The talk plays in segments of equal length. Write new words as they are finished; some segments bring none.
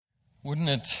Wouldn't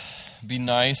it be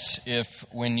nice if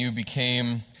when you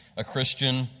became a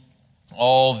Christian,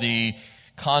 all the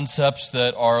concepts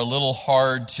that are a little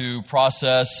hard to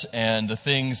process and the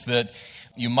things that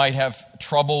you might have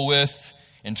trouble with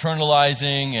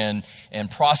internalizing and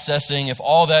processing, if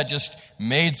all that just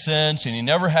made sense and you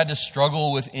never had to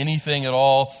struggle with anything at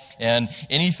all and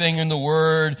anything in the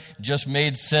Word just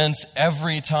made sense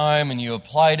every time and you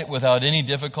applied it without any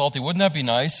difficulty, wouldn't that be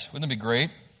nice? Wouldn't it be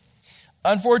great?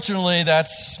 Unfortunately,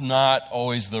 that's not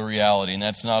always the reality, and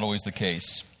that's not always the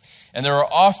case. And there are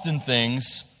often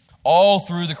things all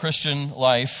through the Christian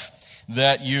life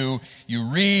that you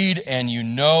read and you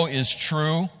know is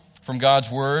true from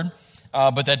God's Word,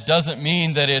 but that doesn't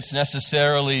mean that it's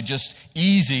necessarily just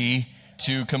easy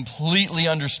to completely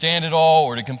understand it all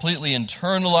or to completely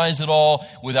internalize it all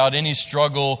without any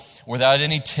struggle, without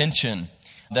any tension.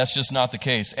 That's just not the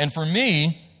case. And for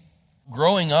me,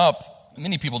 growing up,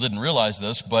 many people didn't realize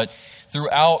this, but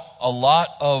throughout a lot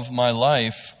of my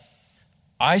life,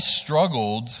 I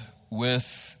struggled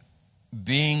with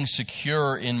being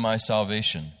secure in my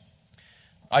salvation.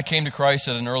 I came to Christ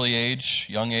at an early age,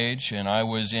 young age, and I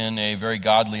was in a very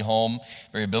godly home,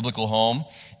 very biblical home,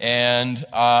 and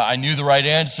I knew the right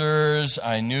answers.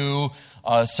 I knew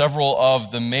several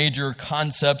of the major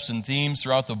concepts and themes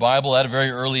throughout the Bible at a very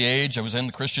early age. I was in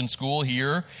the Christian school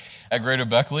here at Greater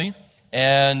Beckley.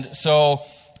 And so,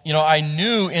 I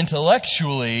knew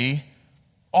intellectually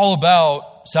all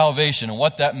about salvation and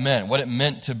what that meant, what it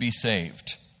meant to be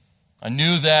saved. I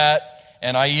knew that,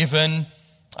 and I even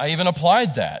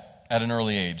applied that at an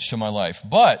early age to my life.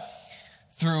 But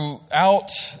throughout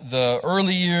the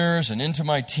early years and into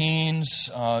my teens,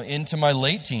 into my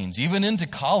late teens, even into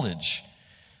college,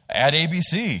 at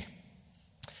ABC,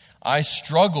 I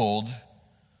struggled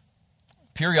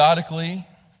periodically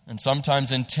and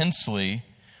sometimes intensely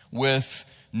with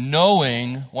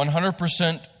knowing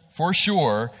 100% for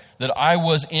sure that I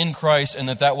was in Christ and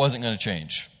that wasn't going to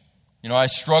change. I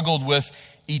struggled with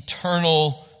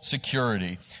eternal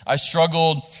security. I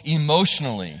struggled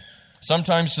emotionally,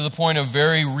 sometimes to the point of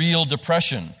very real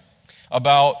depression,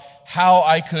 about how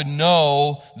I could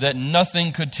know that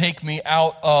nothing could take me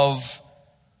out of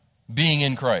being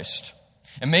in Christ.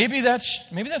 And maybe that's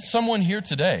someone here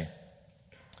today.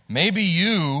 Maybe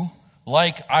you,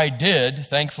 like I did,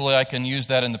 thankfully I can use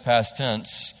that in the past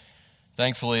tense.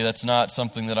 Thankfully, that's not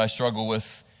something that I struggle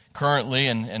with currently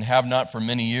and have not for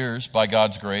many years by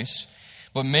God's grace.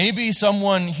 But maybe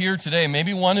someone here today,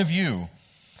 maybe one of you,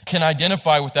 can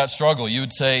identify with that struggle. You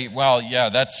would say, well, yeah,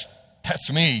 that's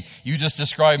me. You just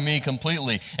described me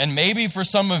completely. And maybe for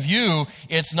some of you,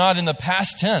 it's not in the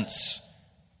past tense.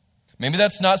 Maybe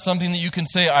that's not something that you can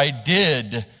say, I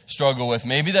did struggle with.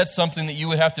 Maybe that's something that you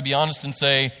would have to be honest and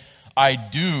say, I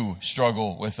do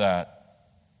struggle with that.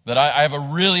 That I have a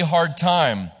really hard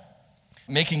time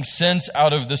making sense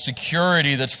out of the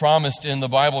security that's promised in the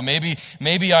Bible.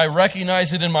 Maybe I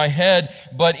recognize it in my head,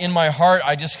 but in my heart,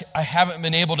 I haven't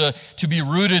been able to be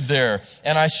rooted there.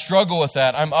 And I struggle with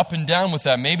that. I'm up and down with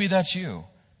that. Maybe that's you.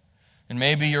 And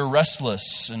maybe you're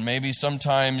restless. And maybe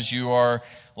sometimes you are,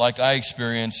 like I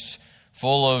experienced,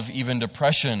 full of even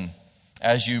depression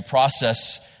as you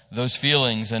process those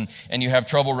feelings and you have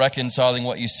trouble reconciling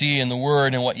what you see in the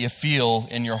Word and what you feel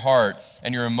in your heart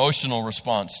and your emotional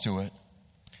response to it.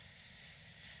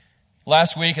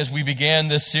 Last week, as we began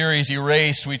this series,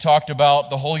 Erased, we talked about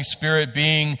the Holy Spirit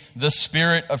being the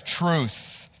Spirit of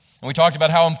truth. And we talked about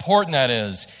how important that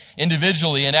is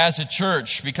individually and as a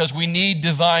church because we need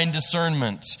divine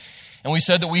discernment. And we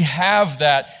said that we have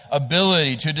that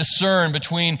ability to discern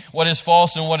between what is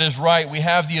false and what is right. We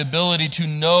have the ability to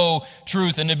know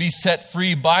truth and to be set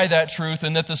free by that truth,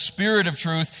 and that the Spirit of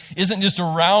truth isn't just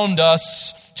around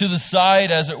us to the side,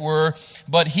 as it were,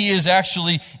 but He is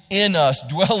actually in us,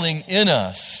 dwelling in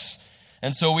us.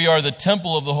 And so we are the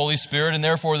temple of the Holy Spirit and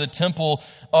therefore the temple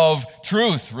of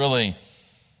truth, really.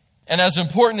 And as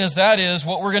important as that is,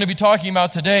 what we're going to be talking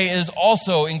about today is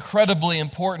also incredibly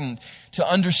important to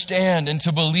understand and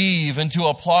to believe and to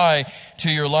apply to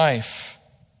your life.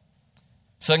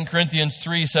 2 Corinthians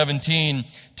 3:17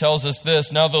 tells us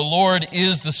this, now the Lord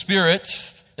is the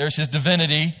Spirit. There's His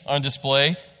divinity on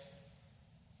display.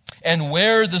 And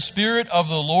where the Spirit of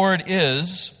the Lord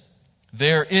is,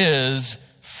 there is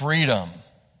freedom.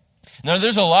 Now,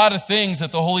 there's a lot of things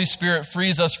that the Holy Spirit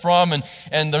frees us from,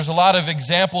 and there's a lot of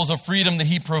examples of freedom that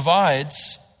He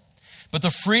provides. But the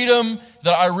freedom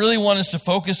that I really want us to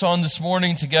focus on this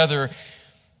morning together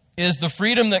is the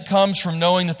freedom that comes from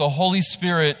knowing that the Holy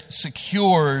Spirit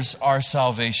secures our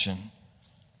salvation.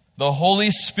 The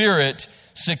Holy Spirit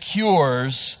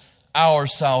secures our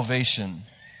salvation.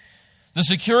 The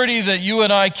security that you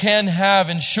and I can have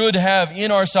and should have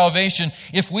in our salvation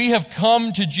if we have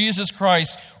come to Jesus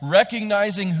Christ,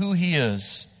 recognizing who He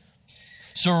is,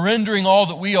 surrendering all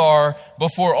that we are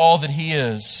before all that He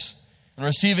is, and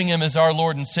receiving Him as our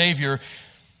Lord and Savior,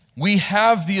 we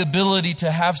have the ability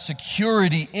to have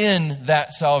security in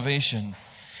that salvation.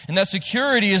 And that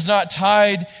security is not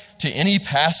tied to any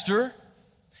pastor.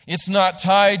 It's not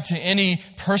tied to any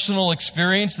personal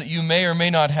experience that you may or may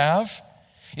not have.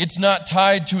 It's not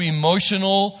tied to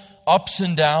emotional ups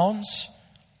and downs.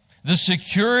 The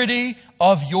security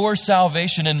of your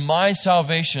salvation and my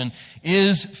salvation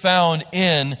is found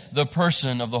in the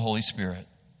person of the Holy Spirit.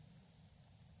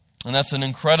 And that's an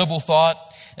incredible thought,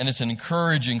 and it's an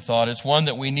encouraging thought. It's one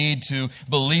that we need to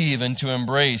believe and to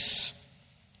embrace.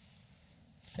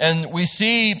 And we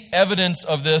see evidence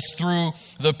of this through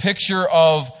the picture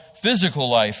of physical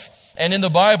life. And in the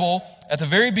Bible, at the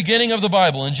very beginning of the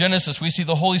Bible, in Genesis, we see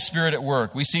the Holy Spirit at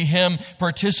work. We see Him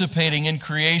participating in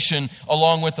creation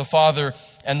along with the Father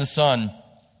and the Son.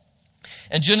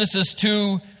 And Genesis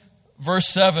 2, verse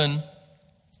 7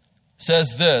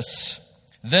 says this,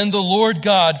 "Then the Lord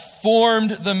God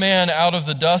formed the man out of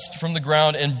the dust from the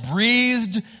ground and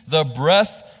breathed the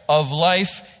breath of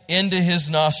life into his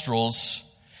nostrils,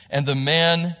 and the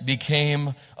man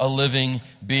became a living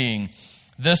being."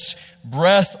 This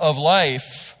breath of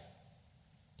life,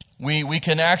 we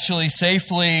can actually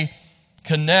safely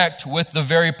connect with the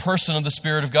very person of the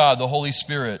Spirit of God, the Holy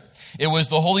Spirit. It was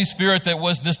the Holy Spirit that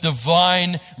was this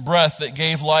divine breath that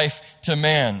gave life to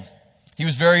man. He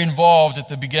was very involved at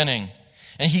the beginning,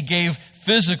 and He gave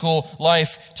physical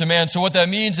life to man. So what that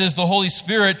means is the Holy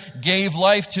Spirit gave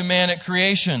life to man at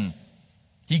creation.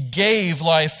 He gave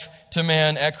life to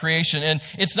man at creation. And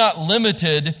it's not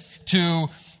limited to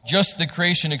just the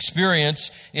creation experience.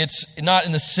 It's not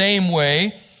in the same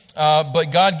way,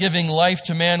 but God giving life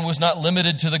to man was not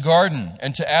limited to the garden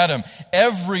and to Adam.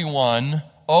 Everyone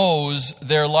owes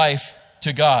their life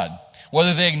to God,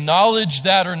 whether they acknowledge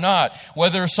that or not,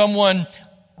 whether someone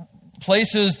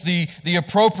places the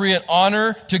appropriate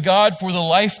honor to God for the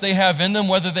life they have in them,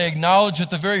 whether they acknowledge that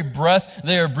the very breath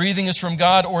they are breathing is from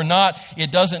God or not,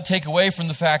 it doesn't take away from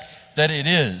the fact that it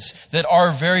is, that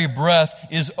our very breath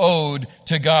is owed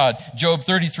to God. Job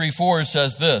 33:4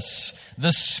 says this,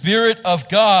 "The Spirit of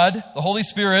God, the Holy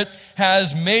Spirit,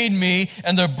 has made me,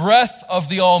 and the breath of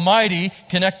the Almighty,"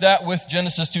 connect that with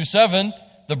Genesis 2:7,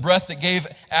 the breath that gave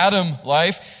Adam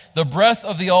life, "the breath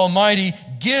of the Almighty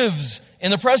gives,"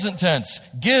 in the present tense,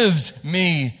 "gives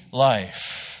me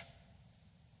life."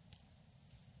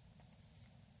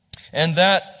 And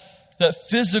that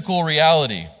physical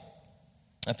reality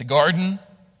at the garden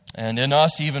and in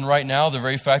us even right now, the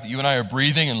very fact that you and I are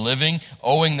breathing and living,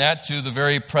 owing that to the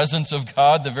very presence of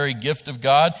God, the very gift of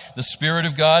God, the Spirit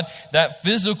of God, that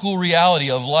physical reality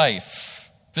of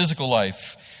life, physical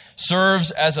life,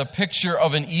 serves as a picture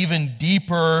of an even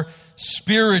deeper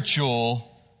spiritual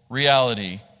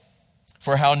reality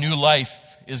for how new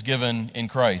life is given in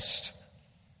Christ.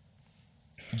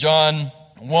 John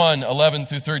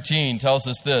 1:11-13 tells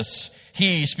us this,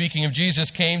 "He," speaking of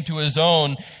Jesus, "came to His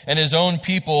own, and His own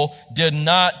people did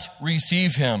not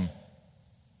receive Him.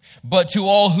 But to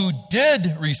all who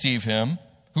did receive Him,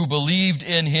 who believed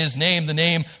in His name," the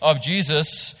name of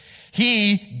Jesus,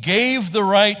 "He gave the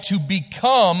right to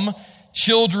become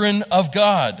children of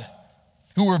God,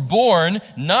 who were born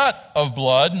not of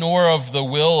blood, nor of the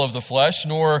will of the flesh,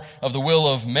 nor of the will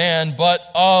of man, but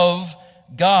of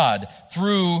God,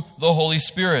 through the Holy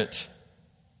Spirit."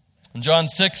 In John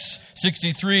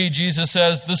 6:63, Jesus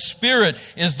says, "The Spirit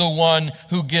is the one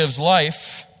who gives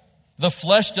life. The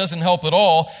flesh doesn't help at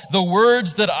all. The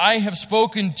words that I have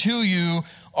spoken to you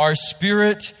are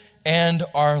spirit and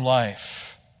are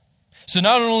life." So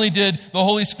not only did the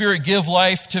Holy Spirit give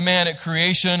life to man at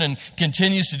creation and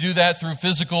continues to do that through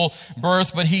physical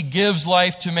birth, but He gives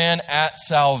life to man at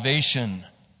salvation.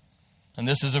 And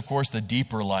this is, of course, the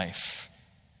deeper life.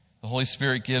 The Holy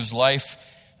Spirit gives life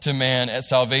to man at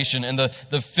salvation. And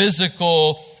the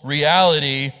physical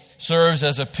reality serves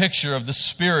as a picture of the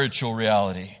spiritual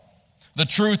reality. The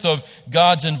truth of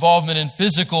God's involvement in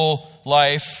physical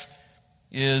life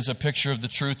is a picture of the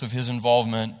truth of His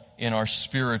involvement in our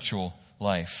spiritual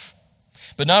life.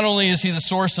 But not only is He the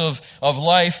source of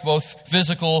life, both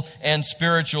physical and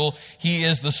spiritual, He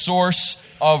is the source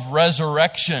of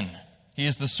resurrection. He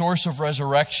is the source of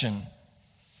resurrection.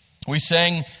 We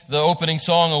sang the opening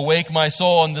song, "Awake My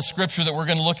Soul," and the scripture that we're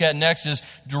going to look at next is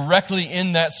directly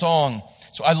in that song.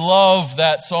 So I love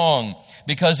that song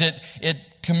because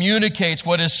it communicates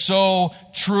what is so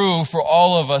true for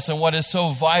all of us and what is so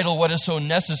vital, what is so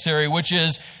necessary, which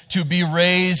is to be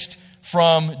raised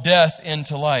from death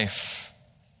into life.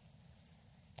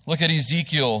 Look at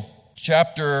Ezekiel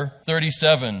chapter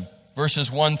 37,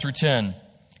 verses 1 through 10.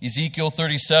 Ezekiel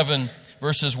 37,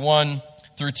 verses 1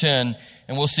 through 10.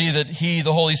 And we'll see that He,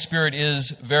 the Holy Spirit,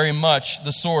 is very much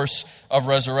the source of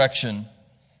resurrection.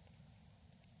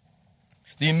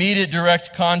 The immediate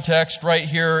direct context right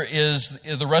here is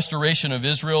the restoration of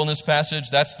Israel in this passage.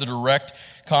 That's the direct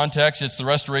context. It's the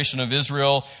restoration of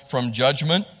Israel from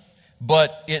judgment.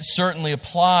 But it certainly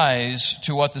applies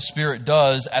to what the Spirit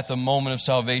does at the moment of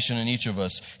salvation in each of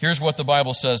us. Here's what the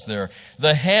Bible says there.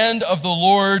 The hand of the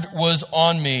Lord was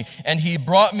on me, and He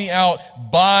brought me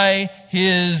out by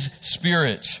His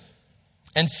Spirit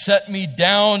and set me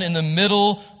down in the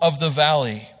middle of the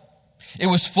valley. It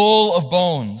was full of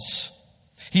bones.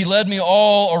 He led me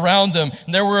all around them,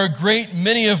 and there were a great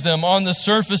many of them on the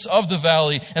surface of the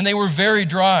valley, and they were very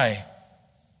dry.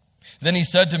 Then He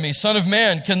said to me, Son of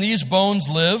man, can these bones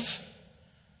live?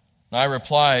 I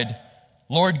replied,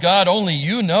 Lord God, only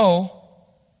You know.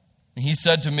 And He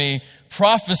said to me,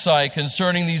 prophesy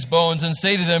concerning these bones and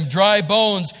say to them, dry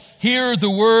bones, hear the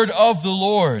word of the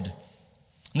Lord.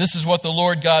 And this is what the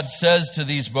Lord God says to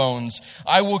these bones.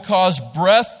 I will cause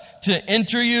breath to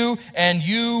enter you, and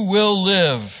you will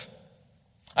live.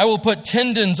 I will put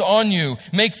tendons on you,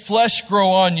 make flesh grow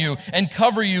on you, and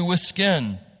cover you with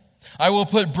skin. I will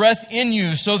put breath in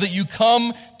you so that you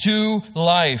come to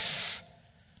life.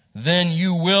 Then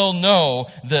you will know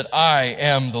that I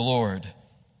am the Lord.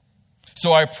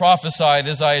 So I prophesied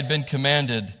as I had been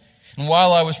commanded. And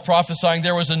while I was prophesying,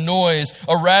 there was a noise,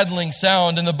 a rattling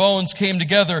sound, and the bones came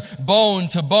together, bone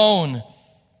to bone.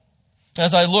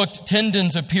 As I looked,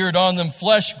 tendons appeared on them,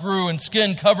 flesh grew, and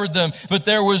skin covered them, but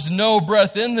there was no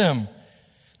breath in them.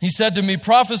 He said to me,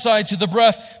 prophesy to the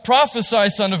breath, prophesy,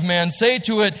 Son of man, say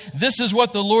to it, this is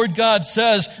what the Lord God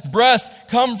says, breath,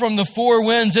 come from the four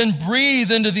winds and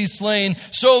breathe into these slain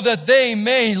so that they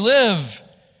may live.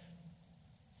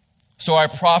 So I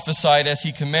prophesied as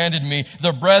He commanded me.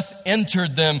 The breath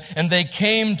entered them, and they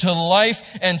came to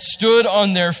life and stood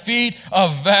on their feet, a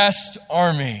vast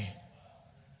army.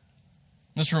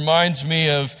 This reminds me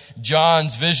of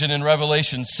John's vision in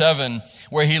Revelation 7,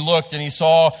 where he looked and he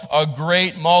saw a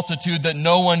great multitude that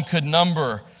no one could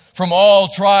number, from all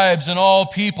tribes and all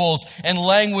peoples and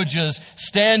languages,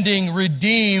 standing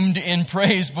redeemed in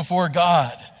praise before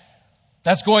God.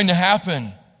 That's going to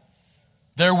happen.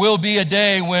 There will be a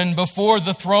day when before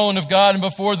the throne of God and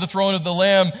before the throne of the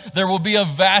Lamb, there will be a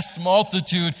vast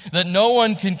multitude that no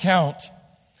one can count,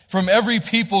 from every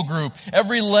people group,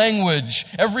 every language,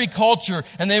 every culture,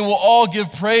 and they will all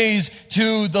give praise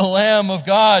to the Lamb of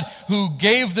God who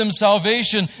gave them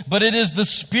salvation, but it is the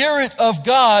Spirit of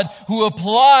God who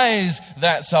applies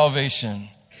that salvation.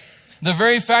 The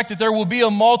very fact that there will be a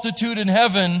multitude in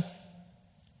heaven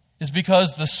is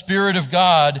because the Spirit of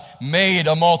God made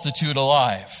a multitude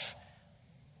alive.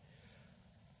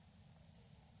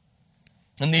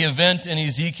 And the event in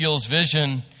Ezekiel's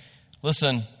vision,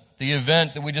 listen, the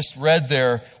event that we just read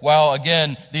there, while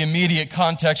again, the immediate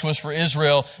context was for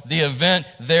Israel, the event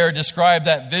there described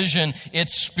that vision,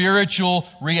 its spiritual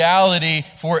reality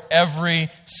for every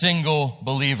single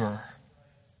believer.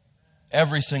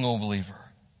 Every single believer.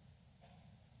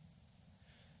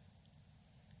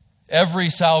 Every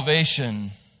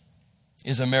salvation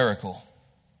is a miracle.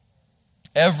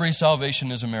 Every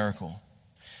salvation is a miracle.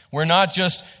 We're not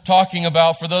just talking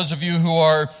about, for those of you who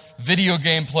are video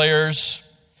game players,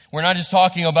 we're not just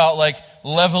talking about like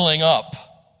leveling up.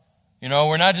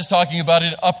 We're not just talking about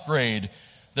an upgrade.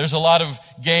 There's a lot of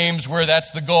games where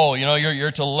that's the goal.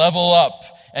 You're to level up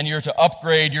and you're to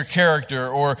upgrade your character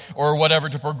or whatever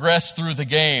to progress through the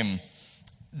game.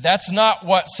 That's not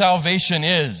what salvation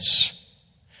is.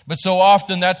 But so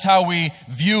often that's how we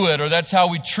view it, or that's how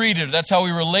we treat it, or that's how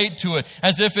we relate to it,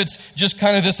 as if it's just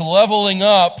kind of this leveling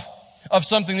up of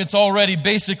something that's already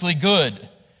basically good.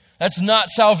 That's not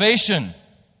salvation.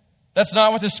 That's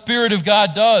not what the Spirit of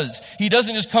God does. He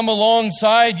doesn't just come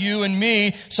alongside you and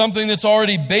me, something that's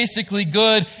already basically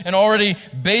good and already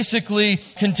basically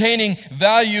containing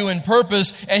value and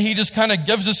purpose, and He just kind of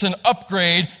gives us an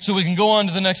upgrade so we can go on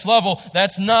to the next level.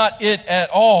 That's not it at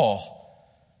all.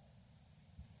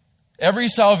 Every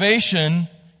salvation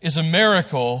is a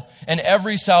miracle, and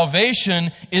every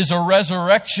salvation is a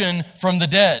resurrection from the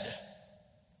dead.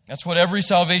 That's what every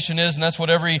salvation is, and that's what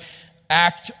every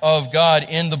act of God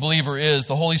in the believer is.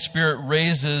 The Holy Spirit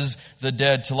raises the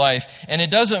dead to life. And it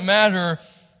doesn't matter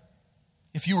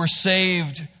if you were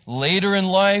saved later in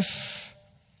life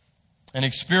and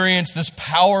experienced this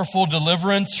powerful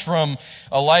deliverance from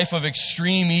a life of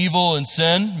extreme evil and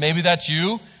sin. Maybe that's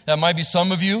you. That might be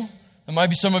some of you. That might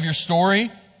be some of your story.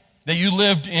 that you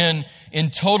lived in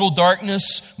total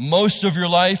darkness most of your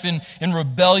life, in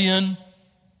rebellion.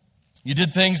 You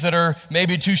did things that are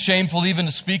maybe too shameful even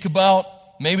to speak about.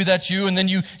 Maybe that's you. And then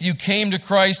you came to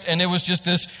Christ, and it was just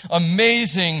this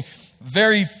amazing,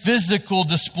 very physical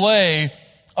display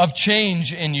of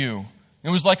change in you. It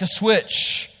was like a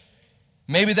switch.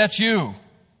 Maybe that's you.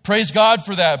 Praise God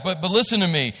for that. But listen to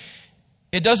me.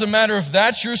 It doesn't matter if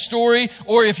that's your story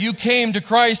or if you came to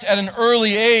Christ at an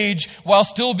early age while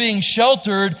still being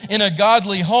sheltered in a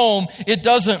godly home. It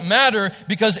doesn't matter,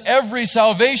 because every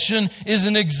salvation is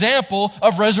an example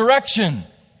of resurrection.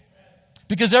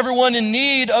 Because everyone in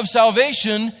need of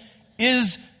salvation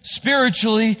is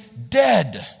spiritually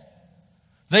dead.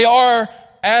 They are,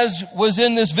 as was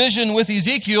in this vision with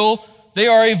Ezekiel, they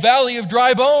are a valley of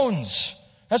dry bones.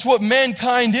 That's what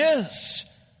mankind is.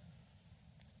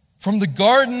 From the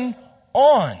garden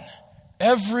on,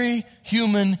 every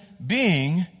human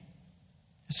being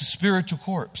is a spiritual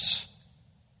corpse.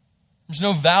 There's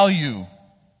no value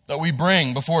that we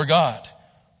bring before God.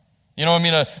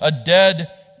 A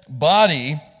dead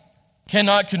body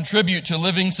cannot contribute to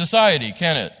living society,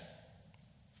 can it?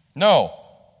 No.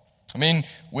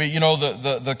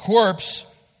 The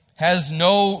corpse has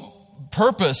no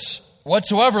purpose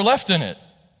whatsoever left in it.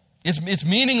 It's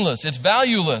meaningless. It's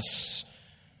valueless.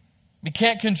 We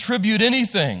can't contribute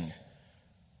anything.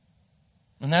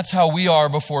 And that's how we are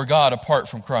before God apart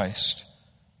from Christ,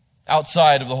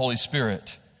 outside of the Holy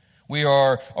Spirit. We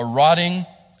are a rotting,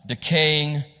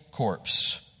 decaying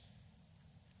corpse.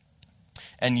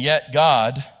 And yet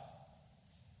God,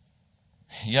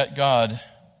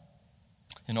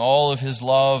 in all of His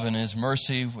love and His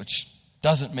mercy, which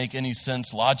doesn't make any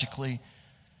sense logically,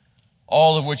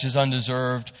 all of which is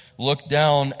undeserved, looked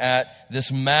down at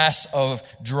this mass of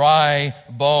dry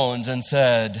bones and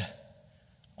said,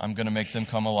 I'm going to make them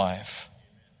come alive.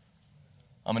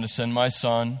 I'm going to send my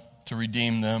Son to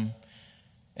redeem them.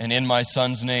 And in my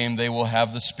Son's name, they will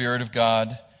have the Spirit of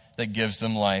God that gives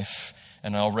them life.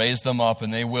 And I'll raise them up,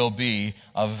 and they will be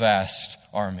a vast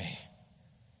army.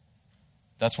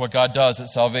 That's what God does at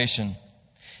salvation.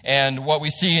 And what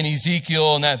we see in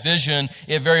Ezekiel and that vision,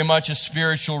 it very much is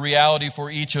spiritual reality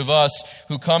for each of us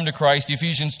who come to Christ.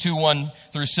 Ephesians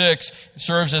 2:1-6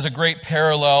 serves as a great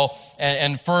parallel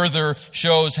and further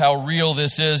shows how real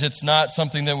this is. It's not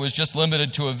something that was just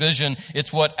limited to a vision.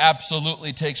 It's what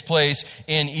absolutely takes place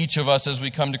in each of us as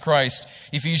we come to Christ.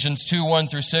 Ephesians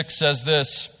 2:1-6 says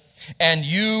this, "And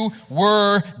you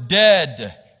were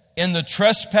dead in the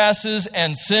trespasses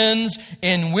and sins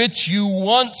in which you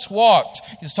once walked."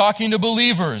 He's talking to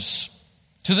believers,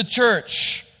 to the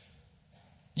church.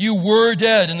 You were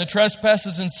dead in the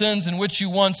trespasses and sins in which you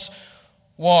once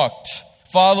walked,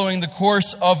 following the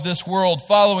course of this world,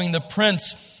 following the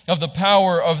prince of the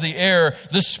power of the air,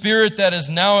 the spirit that is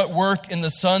now at work in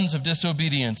the sons of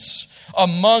disobedience,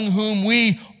 among whom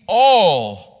we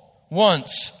all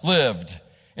once lived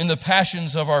in the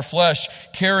passions of our flesh,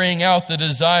 carrying out the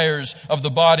desires of the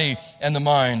body and the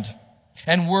mind,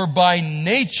 and were by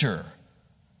nature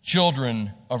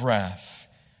children of wrath,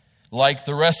 like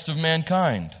the rest of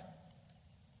mankind.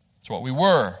 That's what we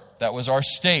were. That was our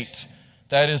state.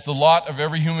 That is the lot of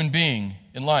every human being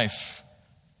in life.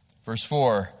 Verse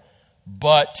 4,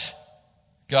 but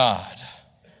God.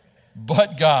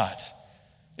 But God.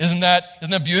 Isn't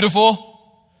that beautiful?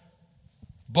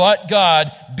 But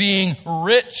God, being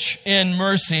rich in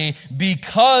mercy,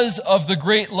 because of the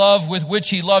great love with which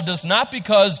He loved us, not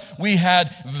because we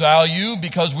had value,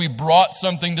 because we brought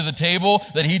something to the table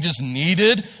that He just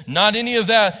needed, not any of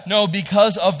that. No,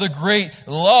 because of the great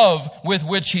love with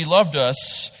which He loved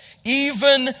us,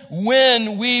 even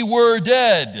when we were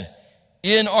dead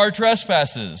in our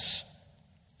trespasses.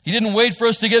 He didn't wait for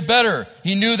us to get better.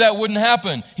 He knew that wouldn't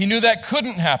happen. He knew that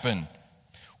couldn't happen.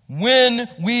 When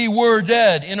we were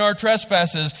dead in our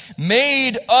trespasses,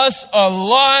 made us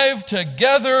alive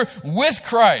together with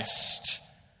Christ.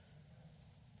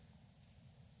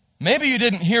 Maybe you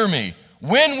didn't hear me.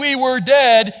 When we were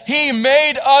dead, He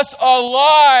made us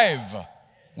alive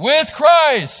with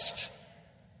Christ.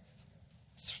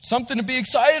 It's something to be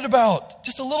excited about,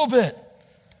 just a little bit.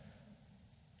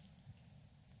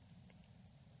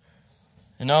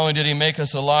 And not only did He make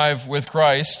us alive with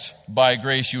Christ, by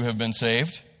grace you have been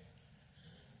saved.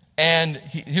 And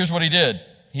here's what He did.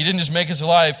 He didn't just make us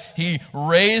alive. He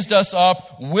raised us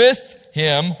up with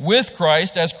Him, with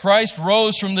Christ, as Christ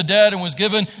rose from the dead and was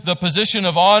given the position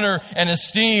of honor and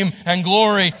esteem and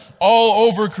glory all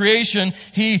over creation.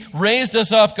 He raised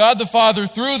us up, God the Father,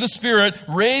 through the Spirit,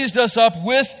 raised us up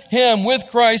with Him, with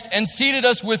Christ, and seated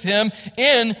us with Him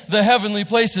in the heavenly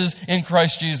places in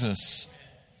Christ Jesus.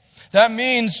 That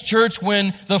means, church,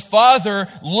 when the Father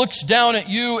looks down at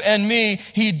you and me,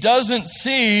 He doesn't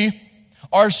see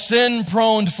our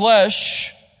sin-prone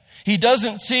flesh. He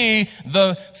doesn't see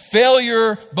the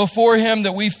failure before Him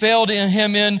that we failed in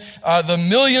Him in the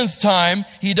millionth time.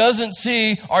 He doesn't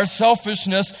see our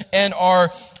selfishness and our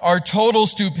total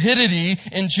stupidity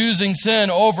in choosing sin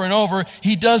over and over.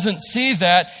 He doesn't see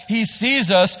that. He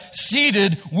sees us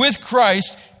seated with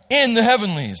Christ in the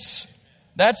heavenlies.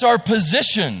 That's our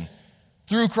position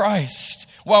through Christ.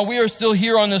 While we are still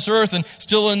here on this earth and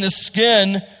still in this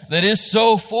skin that is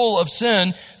so full of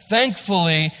sin,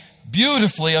 thankfully,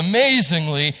 beautifully,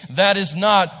 amazingly, that is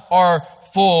not our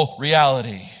full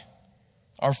reality.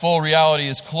 Our full reality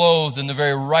is clothed in the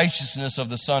very righteousness of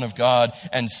the Son of God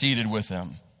and seated with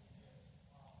Him.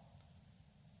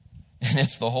 And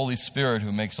it's the Holy Spirit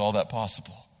who makes all that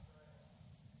possible.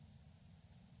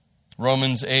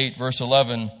 Romans 8, verse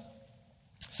 11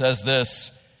 says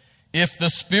this: if the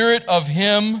Spirit of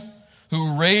Him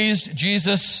who raised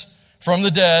Jesus from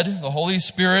the dead, the Holy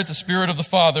Spirit, the Spirit of the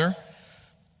Father,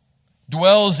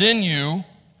 dwells in you,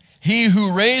 He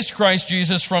who raised Christ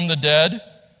Jesus from the dead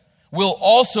will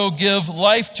also give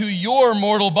life to your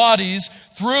mortal bodies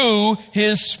through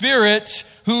His Spirit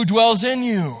who dwells in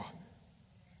you.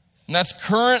 And that's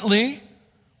currently,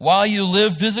 while you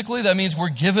live physically. That means we're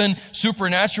given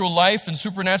supernatural life and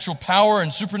supernatural power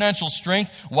and supernatural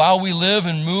strength while we live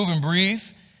and move and breathe.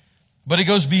 But it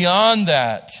goes beyond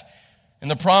that.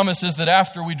 And the promise is that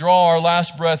after we draw our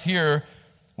last breath here,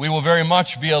 we will very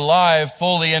much be alive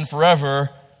fully and forever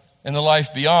in the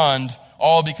life beyond,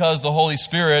 all because the Holy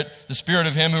Spirit, the Spirit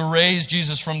of Him who raised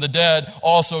Jesus from the dead,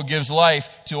 also gives life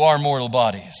to our mortal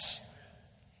bodies.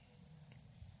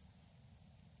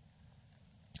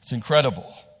 It's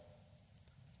incredible.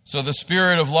 So the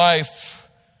Spirit of life,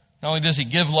 not only does He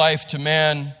give life to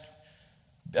man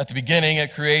at the beginning,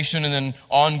 at creation, and then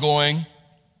ongoing,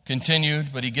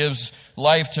 continued, but He gives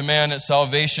life to man at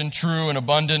salvation, true and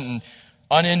abundant and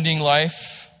unending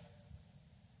life.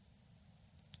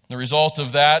 The result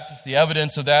of that, the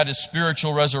evidence of that, is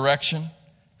spiritual resurrection,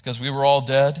 because we were all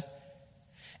dead.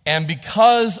 And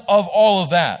because of all of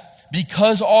that,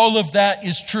 because all of that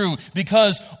is true,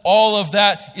 because all of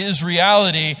that is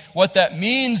reality, what that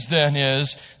means then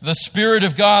is the Spirit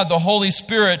of God, the Holy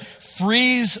Spirit,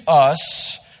 frees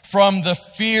us from the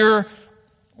fear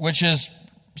which is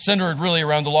centered really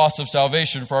around the loss of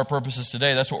salvation for our purposes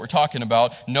today. That's what we're talking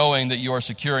about, knowing that you are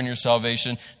secure in your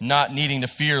salvation, not needing to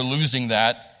fear losing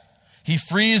that. He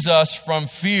frees us from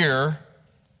fear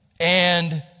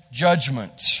and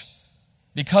judgment.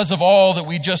 Because of all that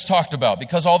we just talked about,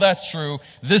 because all that's true,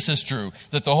 this is true,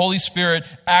 that the Holy Spirit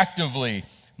actively,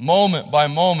 moment by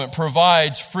moment,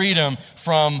 provides freedom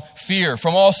from fear,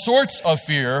 from all sorts of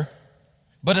fear,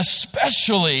 but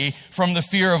especially from the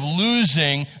fear of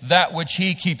losing that which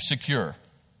He keeps secure,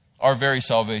 our very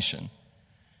salvation.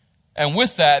 And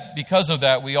with that, because of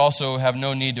that, we also have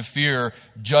no need to fear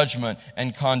judgment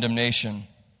and condemnation.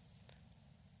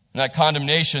 And that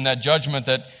condemnation, that judgment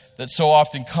that so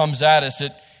often comes at us,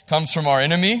 it comes from our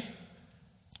enemy,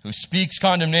 who speaks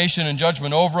condemnation and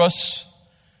judgment over us,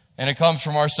 and it comes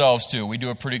from ourselves too. We do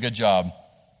a pretty good job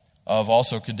of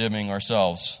also condemning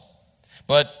ourselves.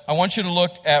 But I want you to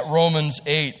look at Romans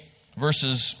 8,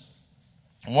 verses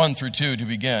 1 through 2 to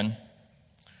begin.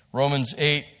 Romans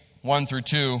 8, 1 through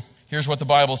 2. Here's what the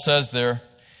Bible says there.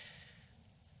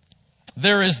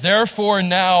 There is therefore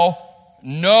now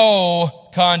no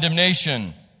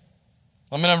condemnation.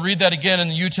 I'm going to read that again and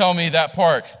you tell me that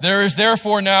part. There is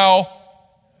therefore now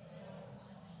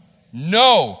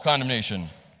no condemnation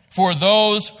for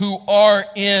those who are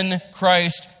in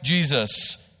Christ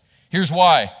Jesus. Here's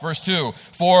why. Verse 2.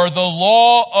 For the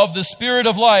law of the Spirit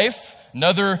of life,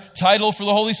 another title for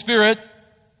the Holy Spirit,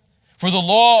 for the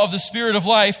law of the Spirit of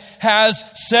life has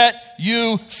set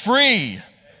you free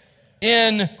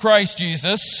in Christ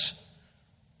Jesus.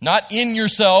 Not in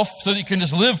yourself so that you can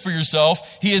just live for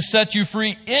yourself. He has set you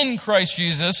free in Christ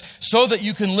Jesus so that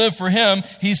you can live for Him.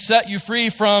 He's set you free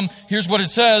from, here's what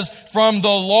it says, from the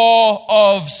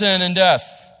law of sin and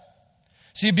death.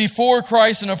 See, before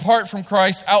Christ and apart from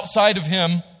Christ, outside of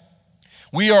Him,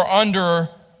 we are under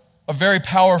a very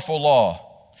powerful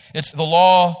law. It's the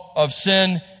law of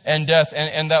sin and death,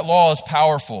 and that law is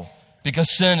powerful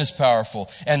because sin is powerful,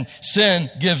 and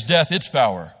sin gives death its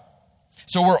power.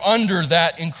 So we're under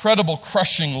that incredible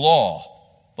crushing law,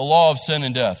 the law of sin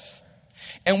and death.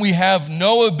 And we have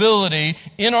no ability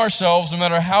in ourselves, no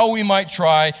matter how we might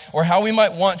try or how we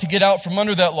might want to get out from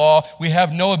under that law, we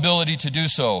have no ability to do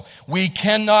so. We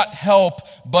cannot help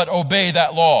but obey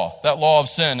that law of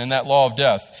sin and that law of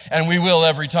death. And we will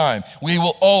every time. We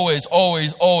will always,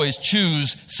 always, always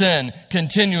choose sin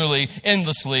continually,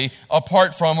 endlessly,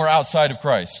 apart from or outside of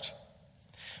Christ.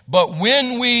 But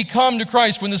when we come to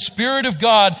Christ, when the Spirit of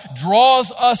God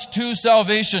draws us to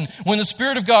salvation, when the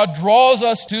Spirit of God draws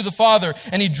us to the Father,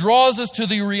 and He draws us to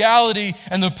the reality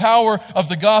and the power of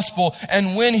the gospel,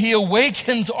 and when He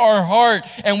awakens our heart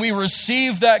and we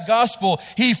receive that gospel,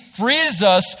 He frees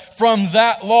us from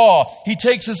that law. He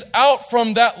takes us out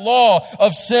from that law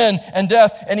of sin and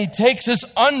death, and He takes us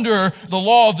under the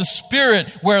law of the Spirit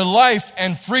where life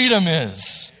and freedom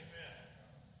is.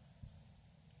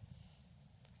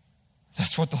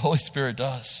 That's what the Holy Spirit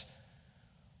does.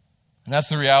 And that's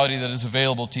the reality that is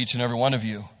available to each and every one of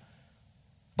you.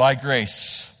 By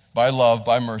grace, by love,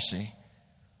 by mercy.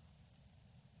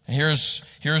 And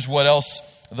here's what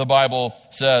else the Bible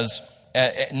says.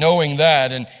 Knowing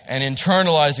that and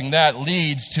internalizing that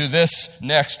leads to this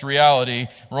next reality.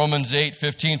 Romans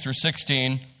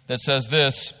 8:15-16 that says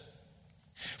this.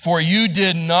 For you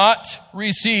did not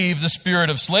receive the spirit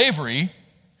of slavery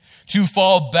to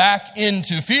fall back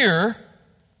into fear,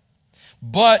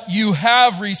 but you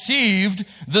have received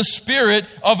the Spirit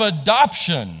of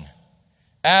adoption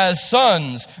as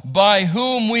sons, by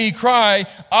whom we cry,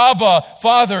 Abba,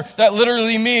 Father. That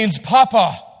literally means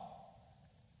Papa.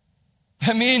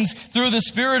 That means through the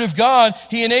Spirit of God,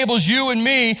 He enables you and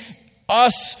me,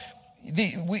 us,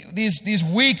 these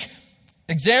weak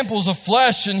examples of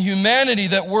flesh and humanity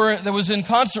that was in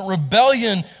constant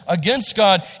rebellion against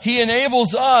God. He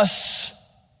enables us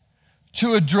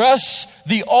to address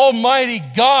the Almighty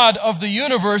God of the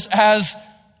universe as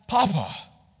Papa.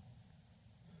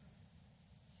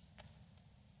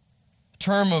 A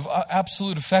term of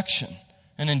absolute affection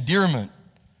and endearment.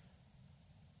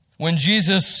 When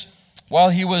Jesus, while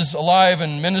He was alive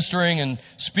and ministering and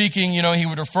speaking, He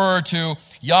would refer to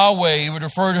Yahweh, He would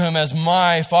refer to Him as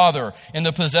my Father in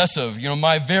the possessive.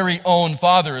 My very own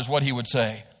Father is what He would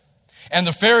say. And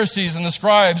the Pharisees and the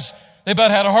scribes, they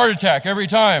about had a heart attack every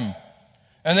time.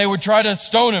 And they would try to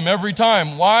stone Him every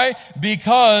time. Why?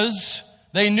 Because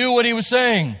they knew what He was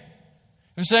saying. He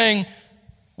was saying,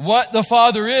 what the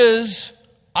Father is,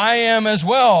 I am as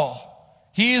well.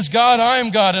 He is God, I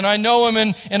am God, and I know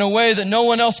Him in a way that no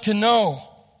one else can know.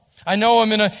 I know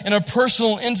Him in a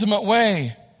personal, intimate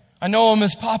way. I know Him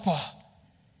as Papa.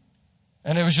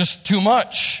 And it was just too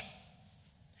much.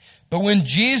 But when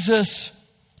Jesus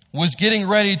was getting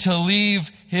ready to leave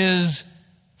His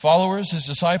followers, His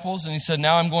disciples, and He said,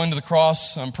 now I'm going to the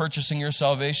cross, I'm purchasing your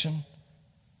salvation.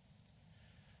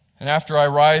 And after I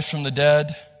rise from the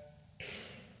dead,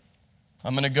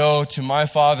 I'm going to go to my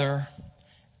Father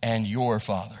and your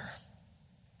Father.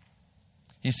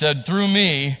 He said, through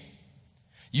me,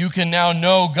 you can now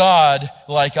know God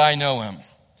like I know Him.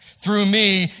 Through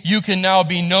me, you can now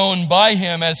be known by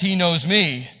Him as He knows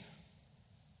me.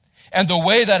 And the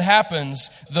way that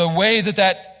happens, the way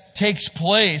that takes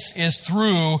place is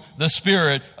through the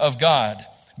Spirit of God.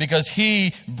 Because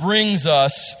He brings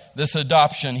us this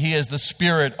adoption. He is the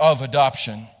Spirit of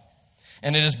adoption.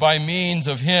 And it is by means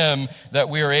of Him that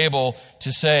we are able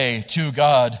to say to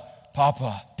God,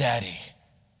 Papa, Daddy.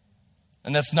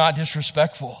 And that's not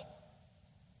disrespectful.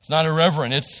 It's not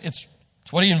irreverent. It's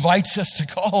what He invites us to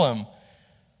call Him.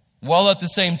 While at the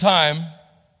same time,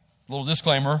 little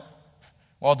disclaimer,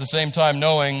 while at the same time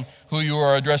knowing who you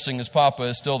are addressing as Papa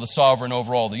is still the sovereign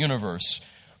over all the universe.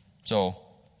 So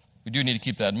we do need to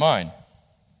keep that in mind.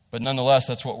 But nonetheless,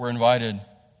 that's what we're invited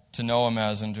to know Him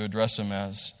as and to address Him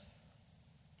as.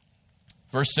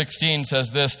 Verse 16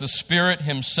 says this, the Spirit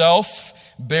Himself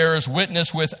bears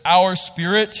witness with our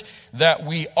spirit that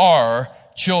we are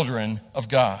children of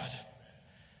God.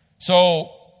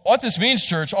 So what this means,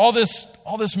 church, all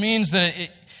this means that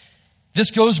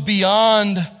this goes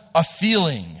beyond a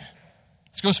feeling.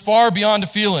 This goes far beyond a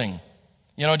feeling.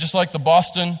 Just like the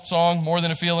Boston song, More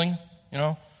Than a Feeling.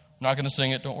 I'm not going to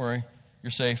sing it, don't worry.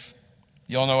 You're safe.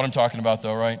 You all know what I'm talking about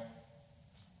though, right?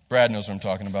 Brad knows what I'm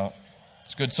talking about.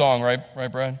 It's a good song, right? Right,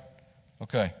 Brad?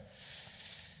 Okay.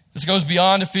 This goes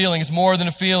beyond a feeling. It's more than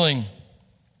a feeling.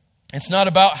 It's not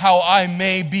about how I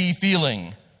may be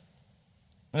feeling.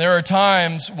 There are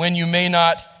times when you may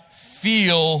not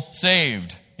feel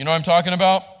saved. You know what I'm talking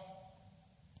about?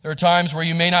 There are times where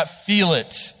you may not feel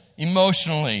it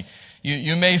emotionally.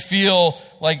 You may feel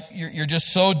like you're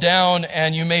just so down,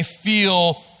 and you may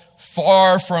feel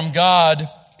far from God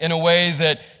in a way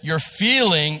that your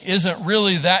feeling isn't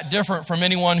really that different from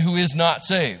anyone who is not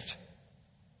saved.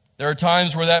 There are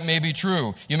times where that may be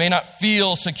true. You may not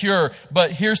feel secure,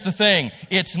 but here's the thing.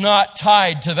 It's not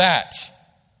tied to that.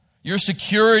 Your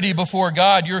security before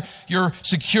God, your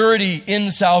security in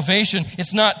salvation,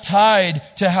 it's not tied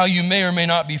to how you may or may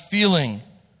not be feeling.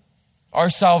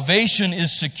 Our salvation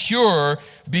is secure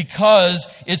because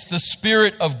it's the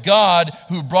Spirit of God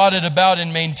who brought it about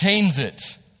and maintains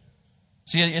it.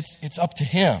 See, it's up to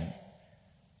Him.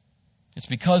 It's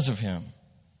because of Him.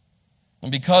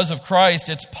 And because of Christ,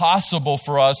 it's possible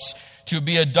for us to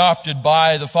be adopted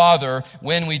by the Father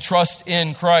when we trust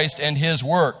in Christ and His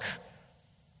work.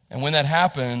 And when that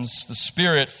happens, the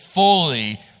Spirit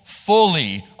fully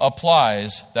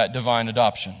applies that divine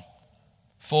adoption.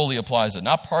 Fully applies it.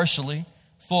 Not partially,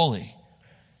 fully.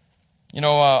 You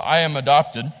know, I am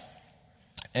adopted,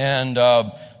 and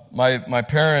my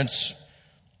parents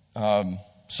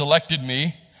selected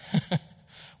me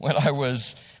when I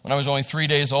was only 3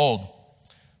 days old.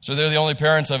 So they're the only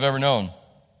parents I've ever known,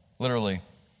 literally.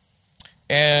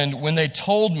 And when they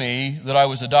told me that I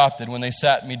was adopted, when they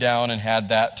sat me down and had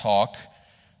that talk,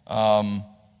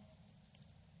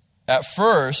 at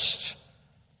first,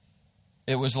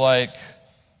 it was like,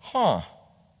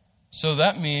 so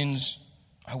that means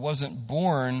I wasn't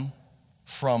born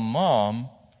from mom,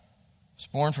 I was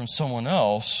born from someone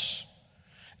else.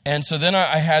 And so then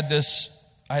I had this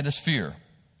fear,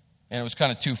 and it was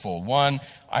kind of twofold. One,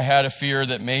 I had a fear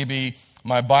that maybe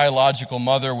my biological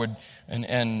mother would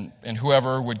and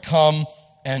whoever would come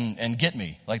and get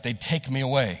me, like they'd take me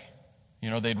away. You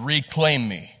know, they'd reclaim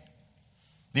me.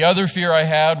 The other fear I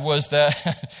had was that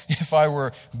if I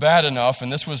were bad enough,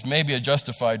 and this was maybe a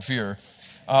justified fear,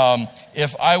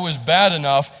 if I was bad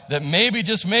enough that maybe,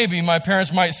 just maybe, my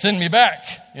parents might send me back,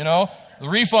 you know,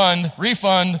 refund.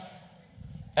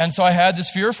 And so I had this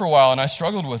fear for a while, and I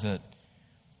struggled with it.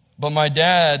 But my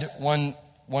dad, one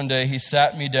day, he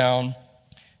sat me down,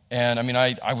 and I mean,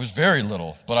 I was very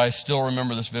little, but I still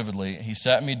remember this vividly. He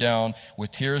sat me down with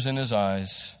tears in his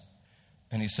eyes,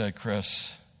 and he said,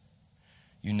 "Chris,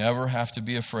 you never have to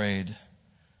be afraid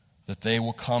that they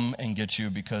will come and get you,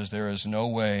 because there is no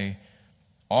way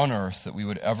on earth that we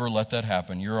would ever let that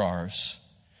happen. You're ours."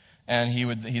 And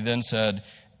he then said,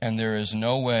 "And there is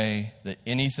no way that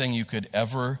anything you could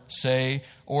ever say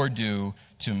or do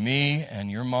to me and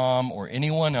your mom or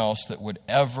anyone else that would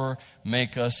ever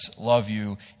make us love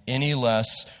you any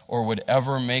less, or would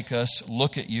ever make us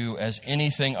look at you as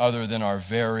anything other than our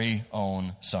very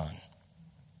own son."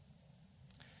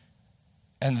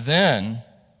 And then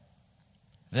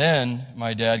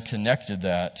my dad connected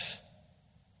that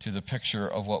to the picture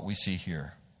of what we see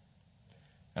here.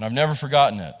 And I've never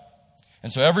forgotten it.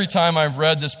 And so every time I've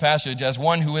read this passage, as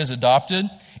one who is adopted,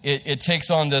 it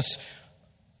takes on this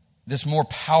more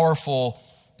powerful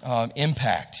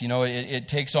impact. You know, it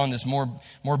takes on this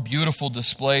more beautiful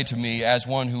display to me as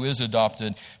one who is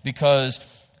adopted, because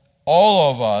all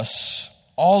of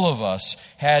us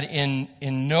had in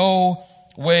no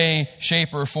way,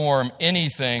 shape, or form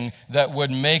anything that would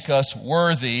make us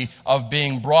worthy of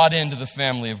being brought into the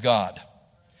family of God.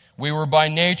 We were by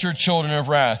nature children of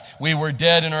wrath. We were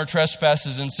dead in our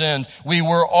trespasses and sins. We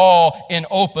were all in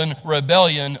open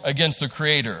rebellion against the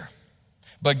Creator.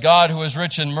 But God, who is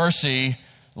rich in mercy,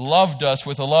 loved us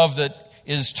with a love that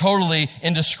is totally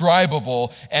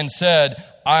indescribable, and said,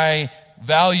 "I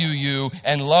value you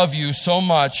and love you so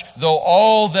much, though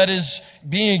all that is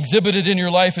being exhibited in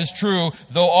your life is true,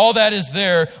 though all that is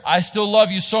there, I still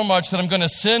love you so much that I'm going to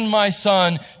send my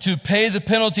son to pay the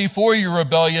penalty for your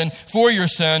rebellion, for your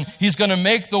sin. He's going to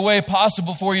make the way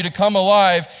possible for you to come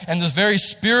alive, and the very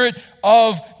Spirit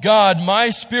of God,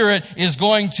 my Spirit, is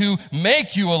going to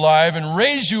make you alive and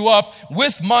raise you up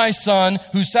with my son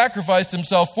who sacrificed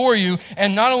himself for you.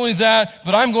 And not only that,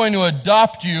 but I'm going to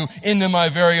adopt you into my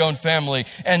very own family.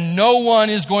 And no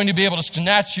one is going to be able to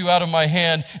snatch you out of my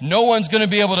hand. No one's going to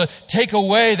be able to take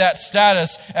away that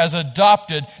status as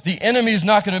adopted. The enemy's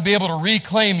not going to be able to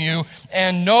reclaim you.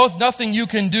 And nothing you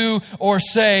can do or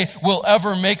say will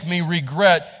ever make me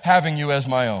regret having you as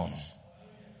my own."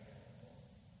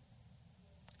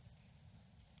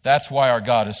 That's why our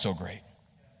God is so great.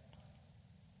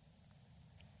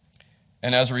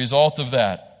 And as a result of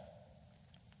that,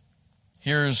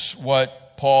 here's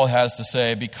what Paul has to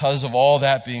say because of all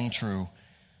that being true.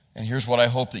 And here's what I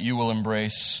hope that you will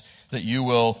embrace, that you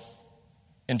will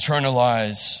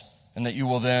internalize, and that you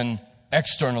will then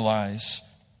externalize,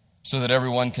 so that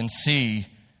everyone can see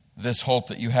this hope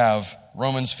that you have.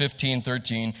 Romans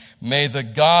 15:13, "May the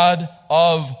God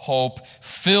of hope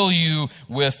fill you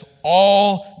with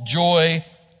all joy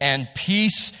and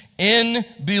peace in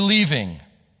believing,"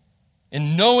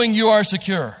 in knowing you are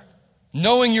secure,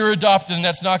 knowing you're adopted and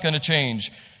that's not going to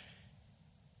change.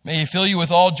 May He fill you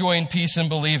with all joy and peace in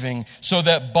believing, so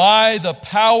that by the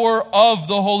power of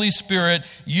the Holy Spirit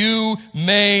you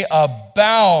may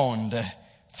abound,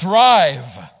 thrive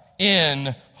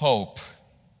in hope.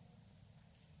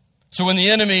 So when the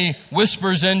enemy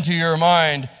whispers into your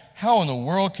mind, how in the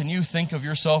world can you think of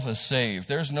yourself as saved?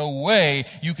 There's no way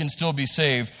you can still be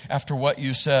saved after what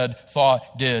you said,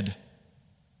 thought, did.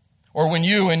 Or when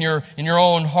you, in your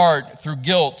own heart, through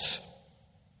guilt,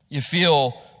 you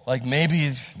feel like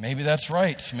maybe that's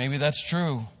right. Maybe that's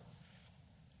true.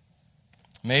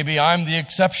 Maybe I'm the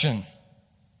exception.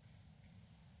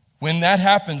 When that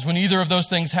happens, when either of those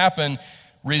things happen,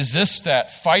 resist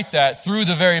that, fight that through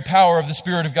the very power of the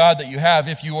Spirit of God that you have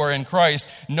if you are in Christ,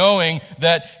 knowing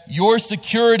that your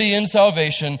security in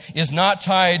salvation is not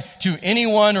tied to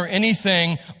anyone or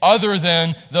anything other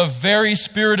than the very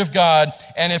Spirit of God.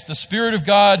 And if the Spirit of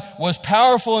God was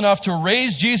powerful enough to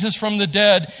raise Jesus from the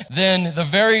dead, then the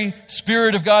very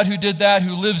Spirit of God who did that,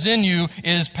 who lives in you,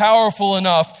 is powerful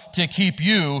enough to keep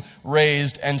you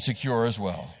raised and secure as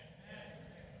well.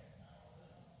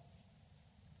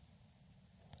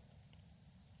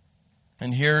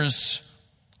 And here's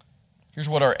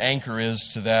what our anchor is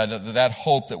to that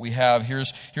hope that we have.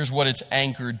 Here's what it's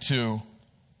anchored to.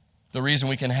 The reason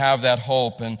we can have that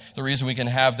hope and the reason we can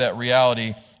have that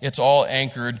reality, it's all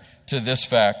anchored to this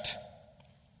fact.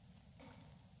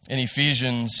 In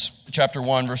Ephesians chapter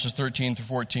 1, verses 13 through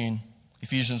 14,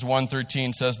 Ephesians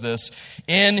 1:13 says this,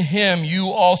 "In Him you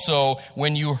also,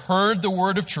 when you heard the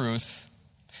word of truth,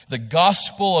 the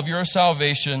gospel of your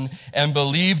salvation, and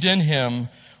believed in Him,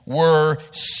 were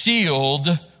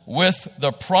sealed with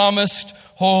the promised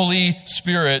Holy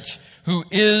Spirit, who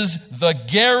is the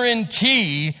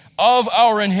guarantee of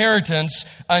our inheritance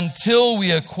until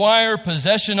we acquire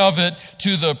possession of it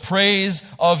to the praise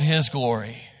of His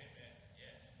glory."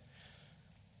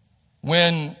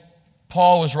 When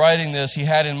Paul was writing this, he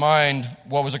had in mind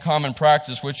what was a common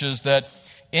practice, which is that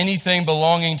anything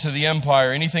belonging to the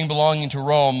empire, anything belonging to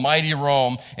Rome, mighty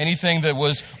Rome, anything that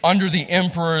was under the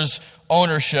emperor's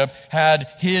ownership had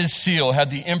his seal, had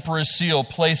the emperor's seal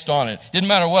placed on it. Didn't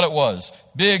matter what it was.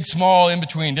 Big, small, in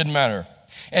between, didn't matter.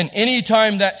 And any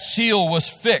time that seal was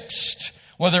fixed,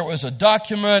 whether it was a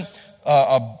document,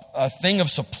 a thing of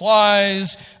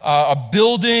supplies, a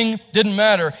building, didn't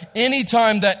matter.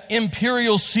 Anytime that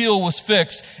imperial seal was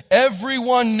fixed,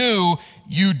 everyone knew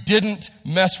you didn't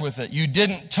mess with it. You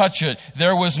didn't touch it.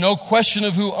 There was no question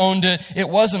of who owned it. It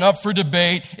wasn't up for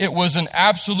debate. It was an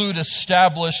absolute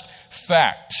established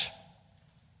fact.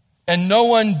 And no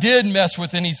one did mess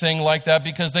with anything like that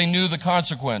because they knew the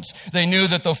consequence. They knew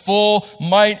that the full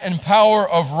might and power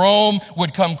of Rome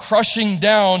would come crushing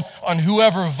down on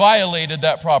whoever violated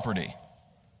that property.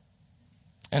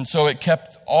 And so it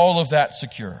kept all of that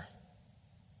secure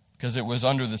because it was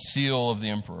under the seal of the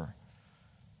emperor.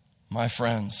 My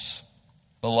friends,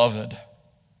 beloved,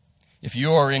 if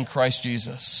you are in Christ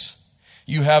Jesus,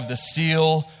 you have the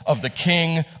seal of the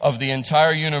King of the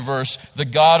entire universe, the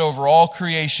God over all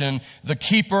creation, the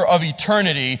keeper of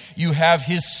eternity. You have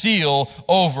His seal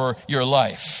over your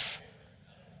life.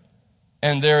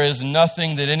 And there is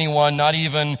nothing that anyone, not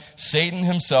even Satan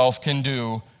himself, can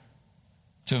do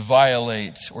to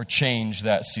violate or change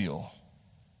that seal.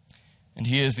 And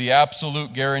He is the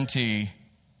absolute guarantee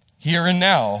here and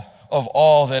now of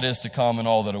all that is to come and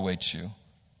all that awaits you.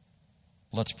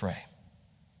 Let's pray.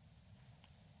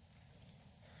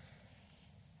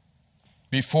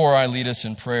 Before I lead us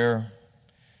in prayer,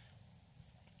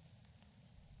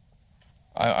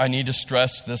 I need to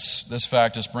stress this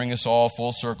fact, just bring us all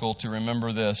full circle to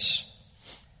remember this.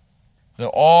 That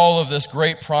all of this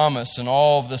great promise and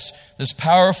all of this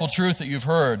powerful truth that you've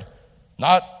heard,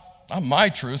 not my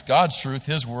truth, God's truth,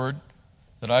 His word,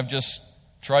 that I've just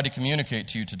tried to communicate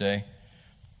to you today.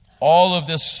 All of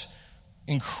this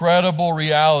incredible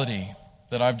reality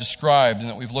that I've described and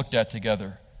that we've looked at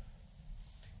together,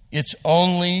 it's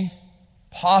only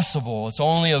possible, it's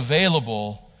only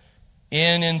available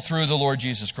in and through the Lord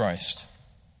Jesus Christ.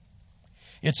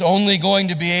 It's only going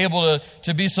to be able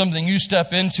to be something you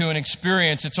step into and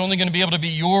experience. It's only going to be able to be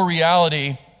your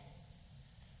reality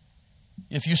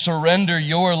if you surrender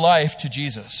your life to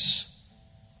Jesus.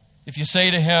 If you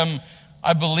say to Him,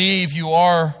 I believe you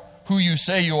are who you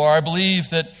say you are. I believe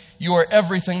that you are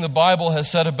everything the Bible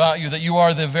has said about you, that you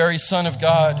are the very Son of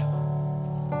God,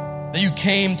 that you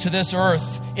came to this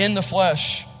earth in the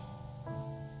flesh,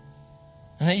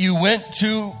 and that you went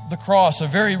to the cross, a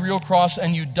very real cross,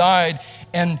 and you died.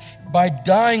 And by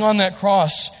dying on that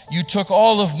cross, you took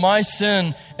all of my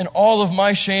sin and all of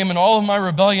my shame and all of my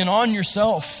rebellion on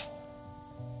yourself.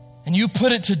 And you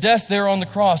put it to death there on the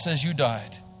cross as you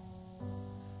died.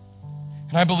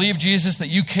 And I believe, Jesus, that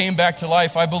you came back to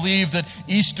life. I believe that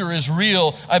Easter is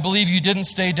real. I believe you didn't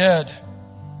stay dead.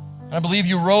 I believe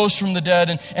you rose from the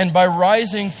dead, and by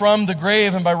rising from the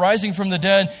grave and by rising from the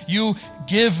dead, you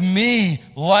give me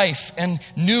life and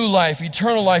new life,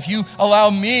 eternal life. You allow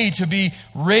me to be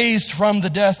raised from the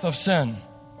death of sin.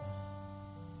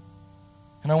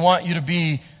 And I want you to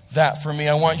be that for me.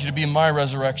 I want you to be my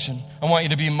resurrection. I want you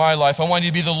to be my life. I want you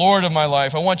to be the Lord of my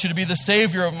life. I want you to be the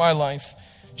Savior of my life.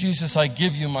 Jesus, I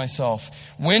give you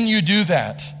myself. When you do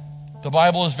that, the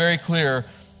Bible is very clear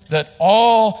that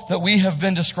all that we have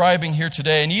been describing here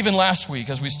today, and even last week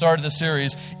as we started the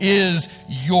series, is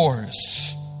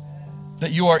yours.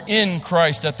 That you are in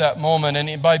Christ at that moment.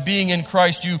 And by being in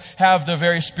Christ, you have the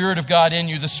very Spirit of God in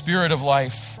you, the Spirit of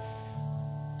life.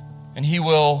 And He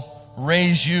will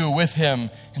raise you with Him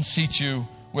and seat you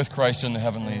with Christ in the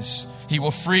heavenlies. He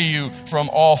will free you from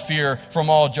all fear, from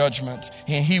all judgment.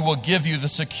 And He will give you the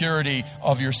security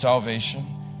of your salvation.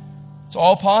 It's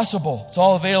all possible. It's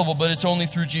all available, but it's only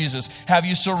through Jesus. Have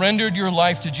you surrendered your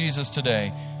life to Jesus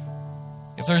today?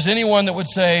 If there's anyone that would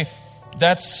say,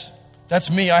 that's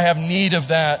me, I have need of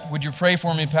that, would you pray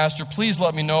for me, Pastor? Please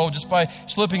let me know just by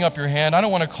slipping up your hand. I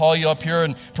don't want to call you up here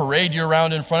and parade you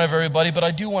around in front of everybody, but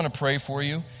I do want to pray for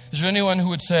you. Is there anyone who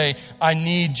would say, I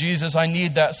need Jesus, I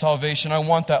need that salvation, I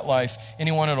want that life?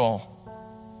 Anyone at all?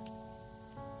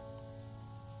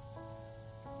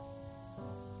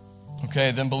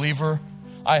 Okay, then believer,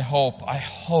 I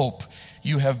hope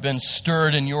you have been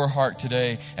stirred in your heart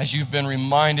today as you've been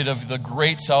reminded of the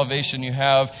great salvation you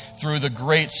have through the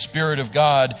great Spirit of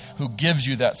God who gives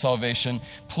you that salvation.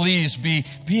 Please be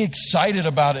excited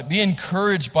about it. Be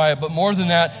encouraged by it. But more than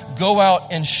that, go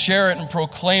out and share it and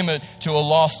proclaim it to a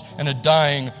lost and a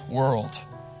dying world.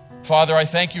 Father, I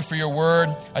thank you for your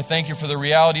word. I thank you for the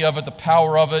reality of it, the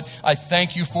power of it. I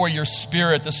thank you for your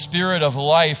Spirit, the Spirit of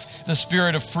life, the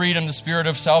Spirit of freedom, the Spirit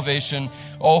of salvation.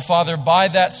 Oh, Father, by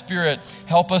that Spirit,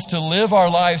 help us to live our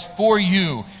lives for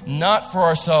you, not for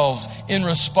ourselves, in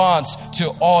response to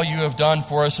all you have done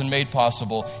for us and made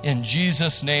possible. In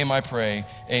Jesus' name I pray,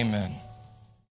 amen.